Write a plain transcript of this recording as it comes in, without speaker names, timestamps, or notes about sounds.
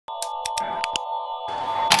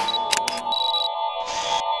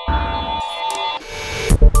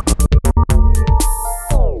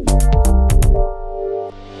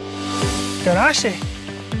Jonáši,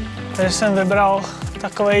 tady jsem vybral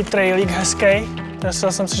takovej trailík hezký.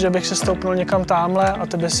 Myslel jsem si, že bych se stoupnul někam tamhle a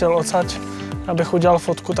ty bys jel odsaď, abych udělal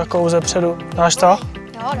fotku takovou zepředu. Dáš to?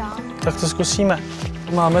 Jo, dám. Tak to zkusíme.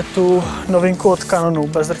 Máme tu novinku od Canonu,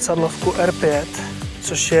 bezzrcadlovku R5,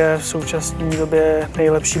 což je v současné době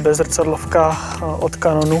nejlepší bezzrcadlovka od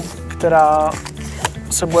Canonu, která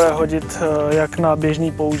se bude hodit jak na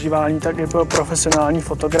běžné používání, tak i pro profesionální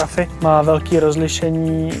fotografy. Má velké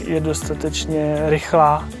rozlišení, je dostatečně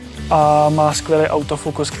rychlá a má skvělý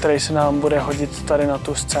autofokus, který se nám bude hodit tady na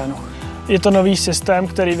tu scénu. Je to nový systém,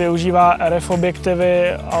 který využívá RF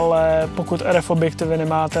objektivy, ale pokud RF objektivy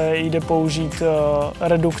nemáte, jde použít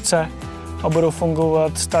redukce a budou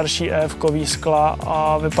fungovat starší EF-kový skla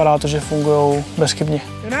a vypadá to, že fungují bezchybně.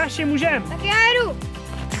 Jonáši, můžem? Tak já jedu.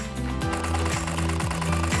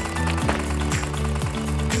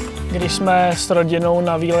 Když jsme s rodinou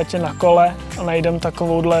na výletě na kole a najdeme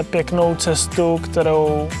takovouhle pěknou cestu,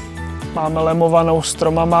 kterou máme lemovanou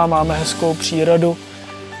stromama, máme hezkou přírodu,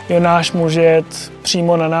 Jonáš může jet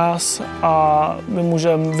přímo na nás a my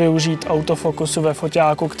můžeme využít autofokusu ve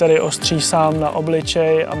foťáku, který ostří sám na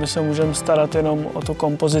obličej a my se můžeme starat jenom o tu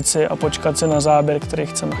kompozici a počkat si na záběr, který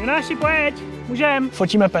chceme. Jonáši, pojď, můžeme.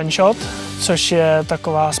 Fotíme penshot, což je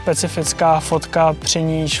taková specifická fotka, při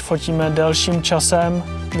níž fotíme delším časem.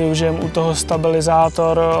 Využijeme u toho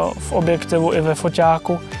stabilizátor v objektivu i ve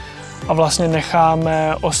foťáku a vlastně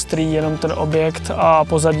necháme ostrý jenom ten objekt a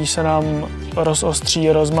pozadí se nám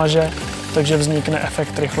rozostří, rozmaže, takže vznikne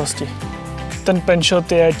efekt rychlosti. Ten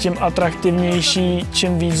penshot je tím atraktivnější,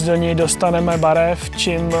 čím víc do něj dostaneme barev,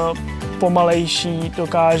 čím pomalejší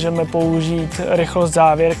dokážeme použít rychlost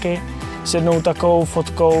závěrky. S jednou takovou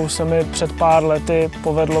fotkou se mi před pár lety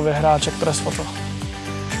povedlo vyhrát Czech Press Photo.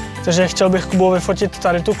 Takže chtěl bych, Kubo, vyfotit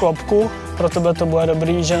tady tu klopku, pro tebe to bude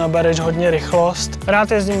dobrý, že nabereš hodně rychlost.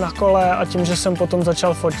 Rád jezdím na kole a tím, že jsem potom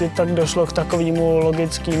začal fotit, tak došlo k takovému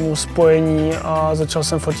logickému spojení a začal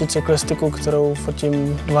jsem fotit cyklistiku, kterou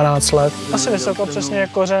fotím 12 let. Asi vysoko, přesně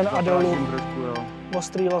jako kořen a dolů.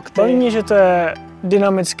 Ostrý lokty. Baví mě, že to je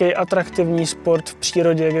dynamický, atraktivní sport v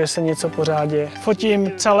přírodě, kde se něco pořád děje.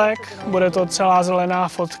 Fotím celek, bude to celá zelená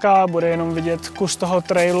fotka, bude jenom vidět kus toho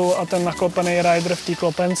trailu a ten naklopený rider v té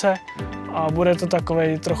klopence. A bude to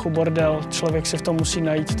takovej trochu bordel, člověk si v tom musí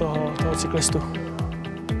najít toho cyklistu.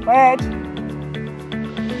 Pojď!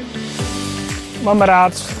 Mám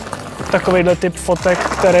rád takovýhle typ fotek,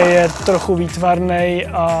 který je trochu výtvarný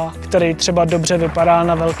a který třeba dobře vypadá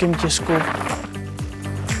na velkém tisku,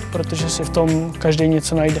 protože si v tom každý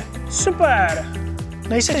něco najde. Super!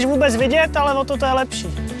 Nejseš vůbec vidět, ale o to je lepší.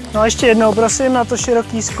 No a ještě jednou, prosím, na to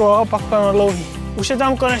široký sklo a pak na dlouhý. Už je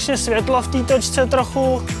tam konečně světlo v té točce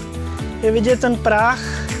trochu, je vidět ten prach,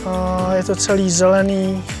 a je to celý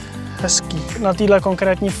zelený, hezký. Na téhle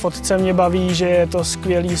konkrétní fotce mě baví, že je to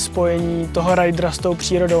skvělé spojení toho ridera s tou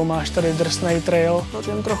přírodou. Máš tady drsnej trail,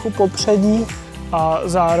 jen trochu popřední a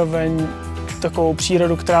zároveň takovou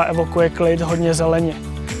přírodu, která evokuje klid, hodně zeleně.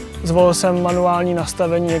 Zvolil jsem manuální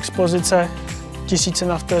nastavení expozice, 1000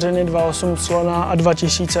 na vteřiny, 2.8 slona a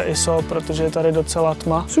 2000 ISO, protože je tady docela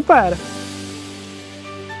tma. Super!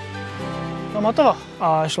 No hotovo.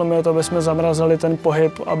 A šlo mi o to, aby jsme zamrazili ten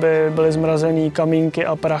pohyb, aby byly zmrazený kamínky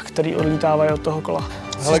a prach, který odlítávají od toho kola.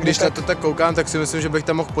 Hele, když na to tak koukám, tak si myslím, že bych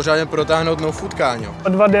tam mohl pořádně protáhnout no-footkáň.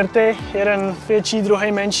 2 dirty, jeden větší,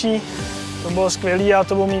 druhý menší. To bylo skvělý a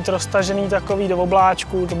to budu mít roztažený takový do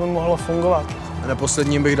obláčku, to by mohlo fungovat. A na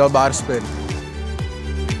posledním bych dal bar spin.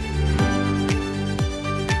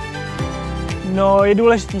 No, je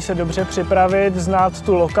důležité se dobře připravit, znát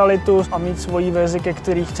tu lokalitu a mít svoji vizi, ke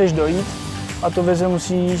který chceš dojít. A tu vizi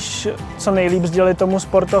musíš co nejlíp sdělit tomu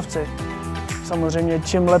sportovci. Samozřejmě,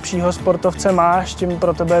 čím lepšího sportovce máš, tím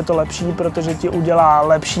pro tebe je to lepší, protože ti udělá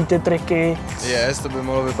lepší ty triky. To by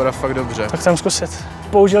mohlo vypadat fakt dobře. Tak chcem zkusit.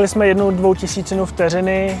 Použili jsme 1/2000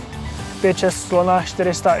 vteřiny, 5-6 slona,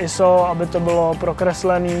 400 ISO, aby to bylo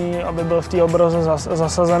prokreslený, aby byl v té obroze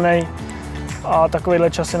zasazený. A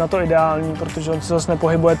takovýhle čas je na to ideální, protože on se zase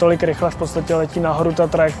nepohybuje tolik rychle, v podstatě letí nahoru, ta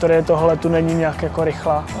trajektorie tohle tu není nějak jako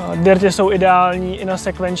rychlá. Dirty jsou ideální i na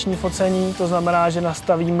sekvenční focení, to znamená, že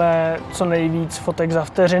nastavíme co nejvíc fotek za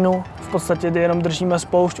vteřinu. V podstatě jenom držíme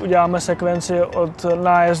spoušť, uděláme sekvenci od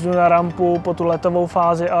nájezdu na rampu po tu letovou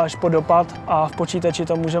fázi až po dopad a v počítači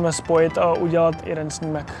to můžeme spojit a udělat jeden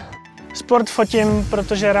snímek. Sport fotím,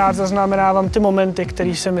 protože rád zaznamenávám ty momenty,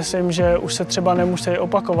 které si myslím, že už se třeba nemusí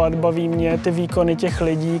opakovat. Baví mě ty výkony těch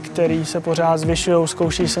lidí, kteří se pořád zvyšují,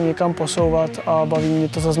 zkouší se někam posouvat a baví mě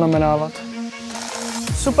to zaznamenávat.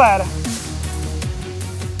 Super!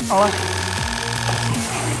 Ale...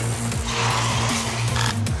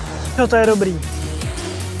 Jo, to je dobrý.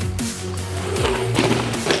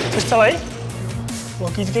 Jsi celý?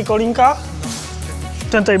 Lokýtky, kolínka?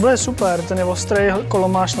 Ten table je super, ten je ostrý, kolo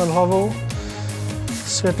máš nad hlavou.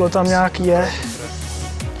 Světlo tam nějaký je.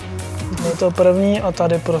 Je to první a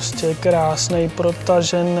tady prostě krásný,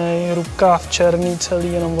 protažený, rukáv černý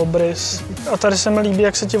celý, jenom obrys. A tady se mi líbí,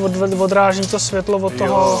 jak se ti odráží to světlo od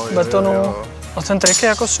toho betonu. A ten trik je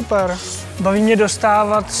jako super. Baví mě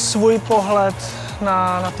dostávat svůj pohled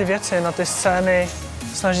na ty věci, na ty scény,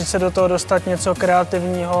 snažit se do toho dostat něco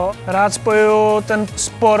kreativního. Rád spojuju ten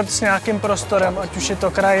sport s nějakým prostorem, ať už je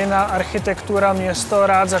to krajina, architektura, město,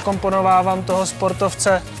 rád zakomponovávám toho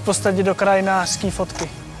sportovce v podstatě do krajinářské fotky.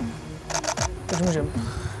 Už můžem.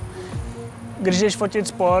 Když jdeš fotit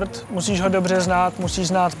sport, musíš ho dobře znát, musíš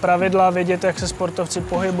znát pravidla, vědět, jak se sportovci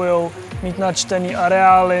pohybujou, mít načtený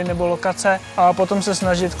areály nebo lokace a potom se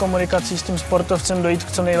snažit komunikací s tím sportovcem dojít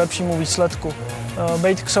k co nejlepšímu výsledku.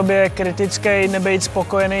 Být k sobě kritický, nebejt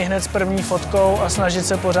spokojený hned s první fotkou a snažit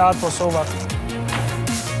se pořád posouvat.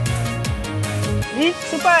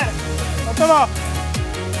 Super, hotovo.